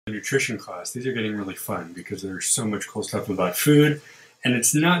nutrition class. These are getting really fun because there's so much cool stuff about food, and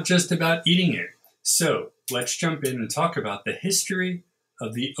it's not just about eating it. So let's jump in and talk about the history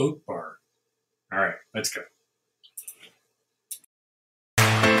of the oat bar. All right, let's go.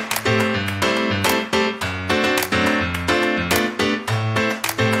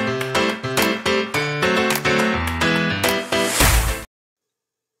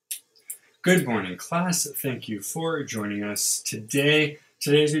 Good morning, class. Thank you for joining us today.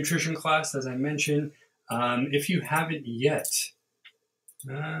 Today's nutrition class, as I mentioned, if you haven't yet,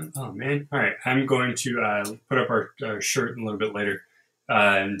 oh man, all right, I'm going to put up our shirt a little bit later,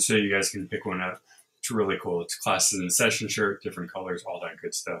 so you guys can pick one up. It's really cool. It's classes in session shirt, different colors, all that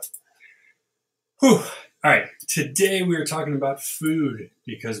good stuff. Whew. All right, today we are talking about food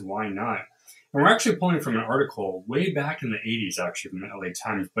because why not? And we're actually pulling from an article way back in the 80s, actually, from the LA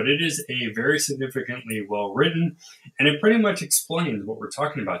Times, but it is a very significantly well-written, and it pretty much explains what we're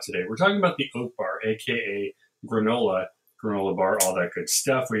talking about today. We're talking about the oat bar, aka granola bar, all that good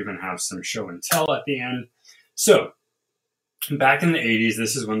stuff. We even have some show and tell at the end. So, back in the 80s,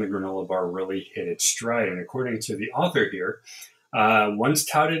 this is when the granola bar really hit its stride, and according to the author here, once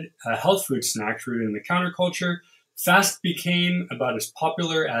touted a health food snack rooted in the counterculture, fast became about as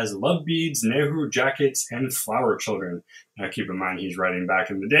popular as love beads, Nehru jackets, and flower children. Now keep in mind he's writing back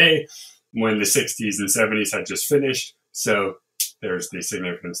in the day when the 60s and 70s had just finished, so there's the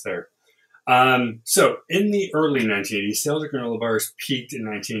significance there. So in the early 1980s, sales of granola bars peaked in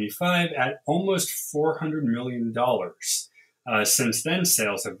 1985 at almost $400 million. Since then,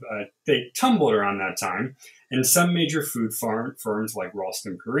 sales have they tumbled around that time, and some major food firms like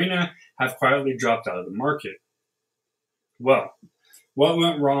Ralston Purina have quietly dropped out of the market. Well, what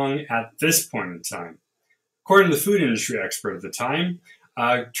went wrong at this point in time? According to the food industry expert at the time,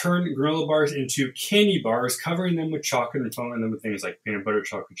 turned granola bars into candy bars, covering them with chocolate and filling them with things like peanut butter,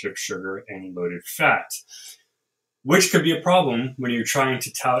 chocolate chips, sugar, and loaded fat, which could be a problem when you're trying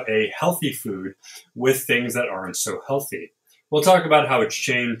to tout a healthy food with things that aren't so healthy. We'll talk about how it's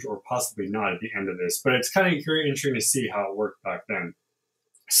changed or possibly not at the end of this, but it's kind of very interesting to see how it worked back then.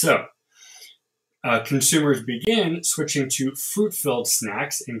 So, consumers began switching to fruit-filled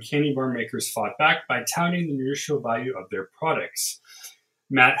snacks, and candy bar makers fought back by touting the nutritional value of their products.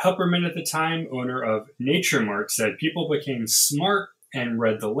 Matt Hupperman at the time, owner of Nature Mart, said people became smart and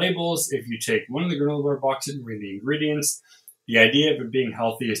read the labels. If you take one of the granola bar boxes and read the ingredients, the idea of it being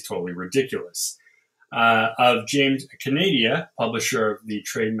healthy is totally ridiculous. Of James Canadia, publisher of the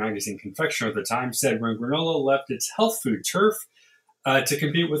trade magazine Confectioner at the time, said when granola left its health food turf to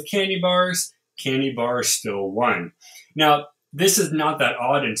compete with candy bars still won. Now, this is not that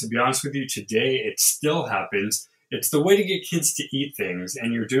odd, and to be honest with you, today it still happens. It's the way to get kids to eat things,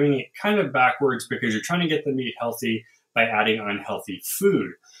 and you're doing it kind of backwards because you're trying to get them to eat healthy by adding unhealthy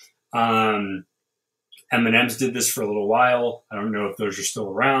food. M&M's did this for a little while. I don't know if those are still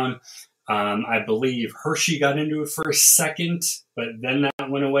around. I believe Hershey got into it for a second, but then that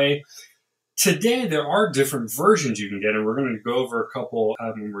went away. Today, there are different versions you can get, and we're going to go over a couple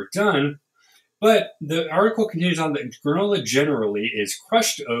when we're done. But the article continues on that granola generally is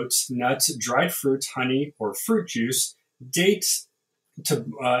crushed oats, nuts, dried fruits, honey, or fruit juice. And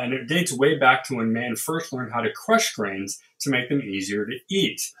it dates way back to when man first learned how to crush grains to make them easier to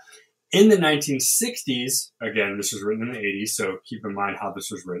eat. In the 1960s, again, this was written in the 80s, so keep in mind how this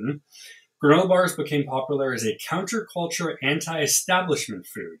was written, granola bars became popular as a counterculture, anti-establishment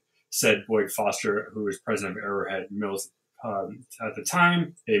food, said Boyd Foster, who was president of Arrowhead Mills at the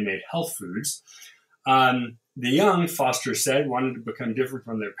time. They made health foods. The young, Foster said, wanted to become different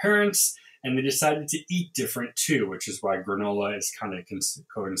from their parents, and they decided to eat different too, which is why granola is kind of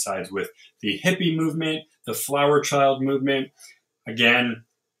coincides with the hippie movement, the flower child movement. Again,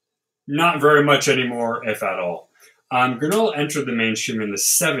 not very much anymore, if at all. Granola entered the mainstream in the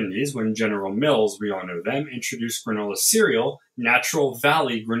 70s when General Mills, we all know them, introduced granola cereal, Natural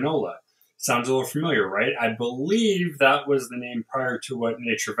Valley Granola. Sounds a little familiar, right? I believe that was the name prior to what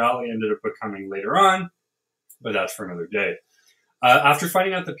Nature Valley ended up becoming later on, but that's for another day. After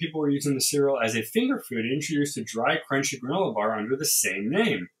finding out that people were using the cereal as a finger food, it introduced a dry, crunchy granola bar under the same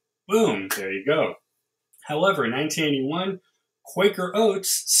name. Boom, there you go. However, in 1981, Quaker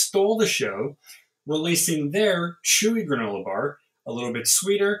Oats stole the show, releasing their chewy granola bar, a little bit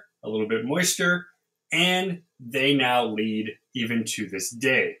sweeter, a little bit moister, and they now lead even to this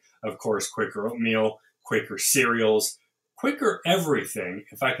day. Of course, Quaker oatmeal, Quaker cereals, Quaker everything,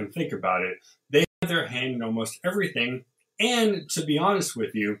 if I can think about it. They have their hand in almost everything. And to be honest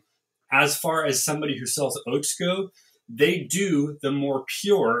with you, as far as somebody who sells oats go, they do the more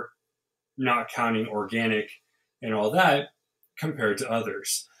pure, not counting organic and all that, compared to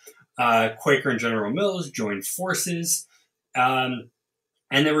others. Quaker and General Mills joined forces, and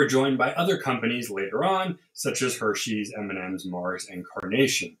they were joined by other companies later on, such as Hershey's, M&M's, Mars, and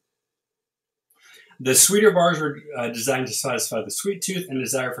Carnation. The sweeter bars were designed to satisfy the sweet tooth and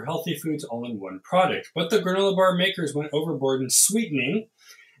desire for healthy foods all in one product. But the granola bar makers went overboard in sweetening,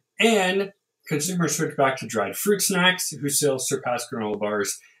 and consumers switched back to dried fruit snacks, whose sales surpassed granola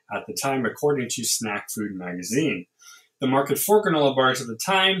bars at the time, according to Snack Food magazine. The market for granola bars at the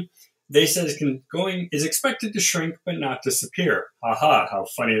time, they said, is expected to shrink but not disappear. Haha, how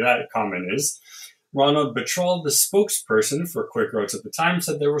funny that comment is. Ronald Betrall, the spokesperson for Quaker Oats at the time,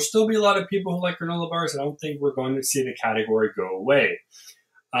 said there will still be a lot of people who like granola bars. I don't think we're going to see the category go away.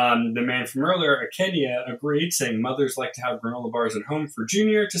 The man from earlier, Kenya, agreed, saying mothers like to have granola bars at home for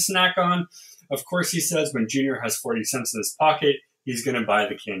Junior to snack on. Of course, he says when Junior has 40 cents in his pocket, he's going to buy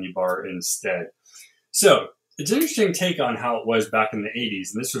the candy bar instead. So it's an interesting take on how it was back in the 80s,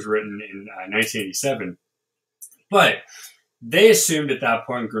 and this was written in 1987. But they assumed at that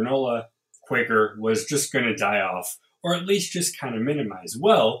point granola Quaker was just going to die off, or at least just kind of minimize.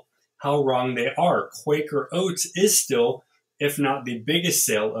 Well, how wrong they are. Quaker Oats is still, if not the biggest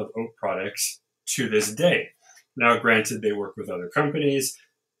sale of oat products to this day. Now, granted, they work with other companies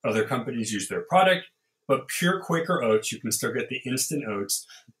use their product, but pure Quaker Oats, you can still get the instant oats,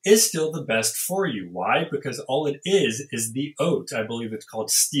 is still the best for you. Why? Because all it is the oat. I believe it's called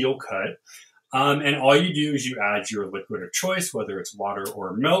steel cut. And all you do is you add your liquid of choice, whether it's water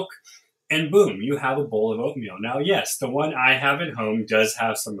or milk, and boom, you have a bowl of oatmeal. Now, yes, the one I have at home does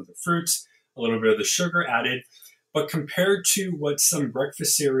have some of the fruits, a little bit of the sugar added, but compared to what some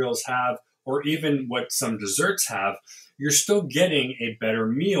breakfast cereals have, or even what some desserts have, you're still getting a better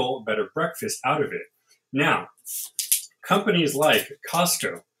meal, a better breakfast out of it. Now, companies like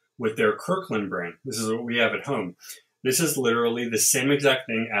Costco with their Kirkland brand, this is what we have at home. This is literally the same exact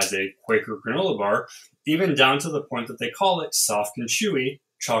thing as a Quaker granola bar, even down to the point that they call it soft and chewy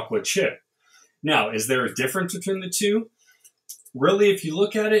chocolate chip. Now, is there a difference between the two? Really, if you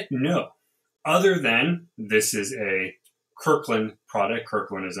look at it, no. Other than this is a Kirkland product.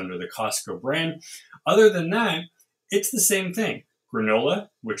 Kirkland is under the Costco brand. Other than that, it's the same thing. Granola,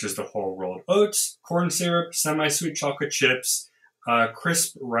 which is the whole rolled oats, corn syrup, semi-sweet chocolate chips,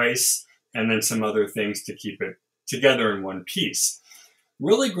 crisp rice, and then some other things to keep it together in one piece.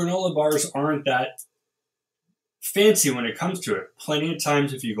 Really, granola bars aren't that fancy when it comes to it. Plenty of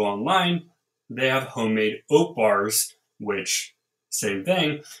times if you go online, they have homemade oat bars, which, same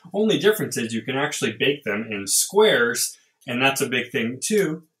thing. Only difference is you can actually bake them in squares, and that's a big thing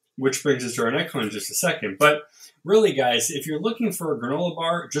too, which brings us to our next one in just a second. But really, guys, if you're looking for a granola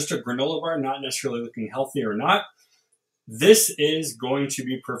bar, just a granola bar, not necessarily looking healthy or not, this is going to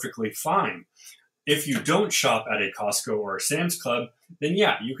be perfectly fine. If you don't shop at a Costco or a Sam's Club, then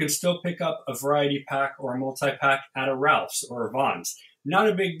yeah, you can still pick up a variety pack or a multi-pack at a Ralph's or a Vons. Not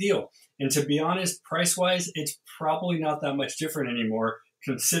a big deal. And to be honest, price-wise, it's probably not that much different anymore,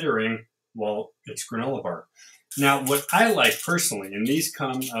 considering, well, it's granola bar. Now, what I like personally, and these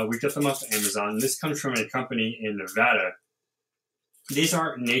come, we get them off Amazon. This comes from a company in Nevada. These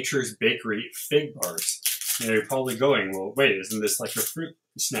are Nature's Bakery fig bars. And you're probably going, well, wait, isn't this like a fruit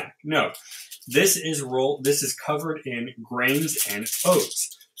snack? No. This is covered in grains and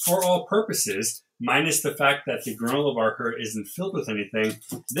oats for all purposes, minus the fact that the granola bar here isn't filled with anything.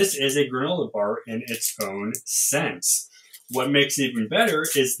 This is a granola bar in its own sense. What makes it even better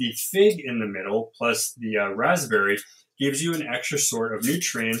is the fig in the middle plus the raspberry gives you an extra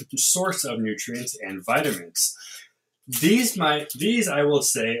source of nutrients and vitamins. These I will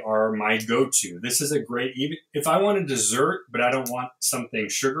say are my go-to. This is a great, even if I want a dessert, but I don't want something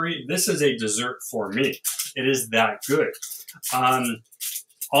sugary, this is a dessert for me. It is that good.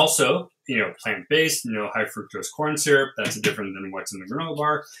 Also, plant-based, no high fructose corn syrup. That's different than what's in the granola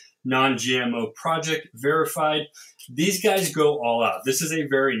bar. Non-GMO project verified. These guys go all out. This is a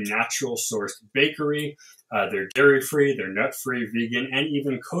very natural sourced bakery. They're dairy-free, they're nut-free, vegan, and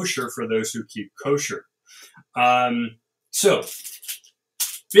even kosher for those who keep kosher. So,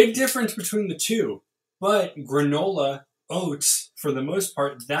 big difference between the two, but granola, oats, for the most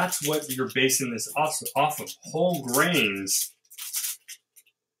part, that's what you're basing this off of. Whole grains.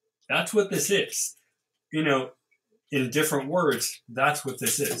 That's what this is. In different words, that's what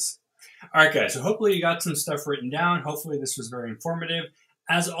this is. All right, guys, so hopefully you got some stuff written down. Hopefully this was very informative.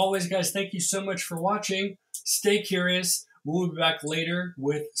 As always, guys, thank you so much for watching. Stay curious. We'll be back later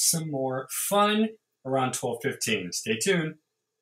with some more fun around 12:15. Stay tuned.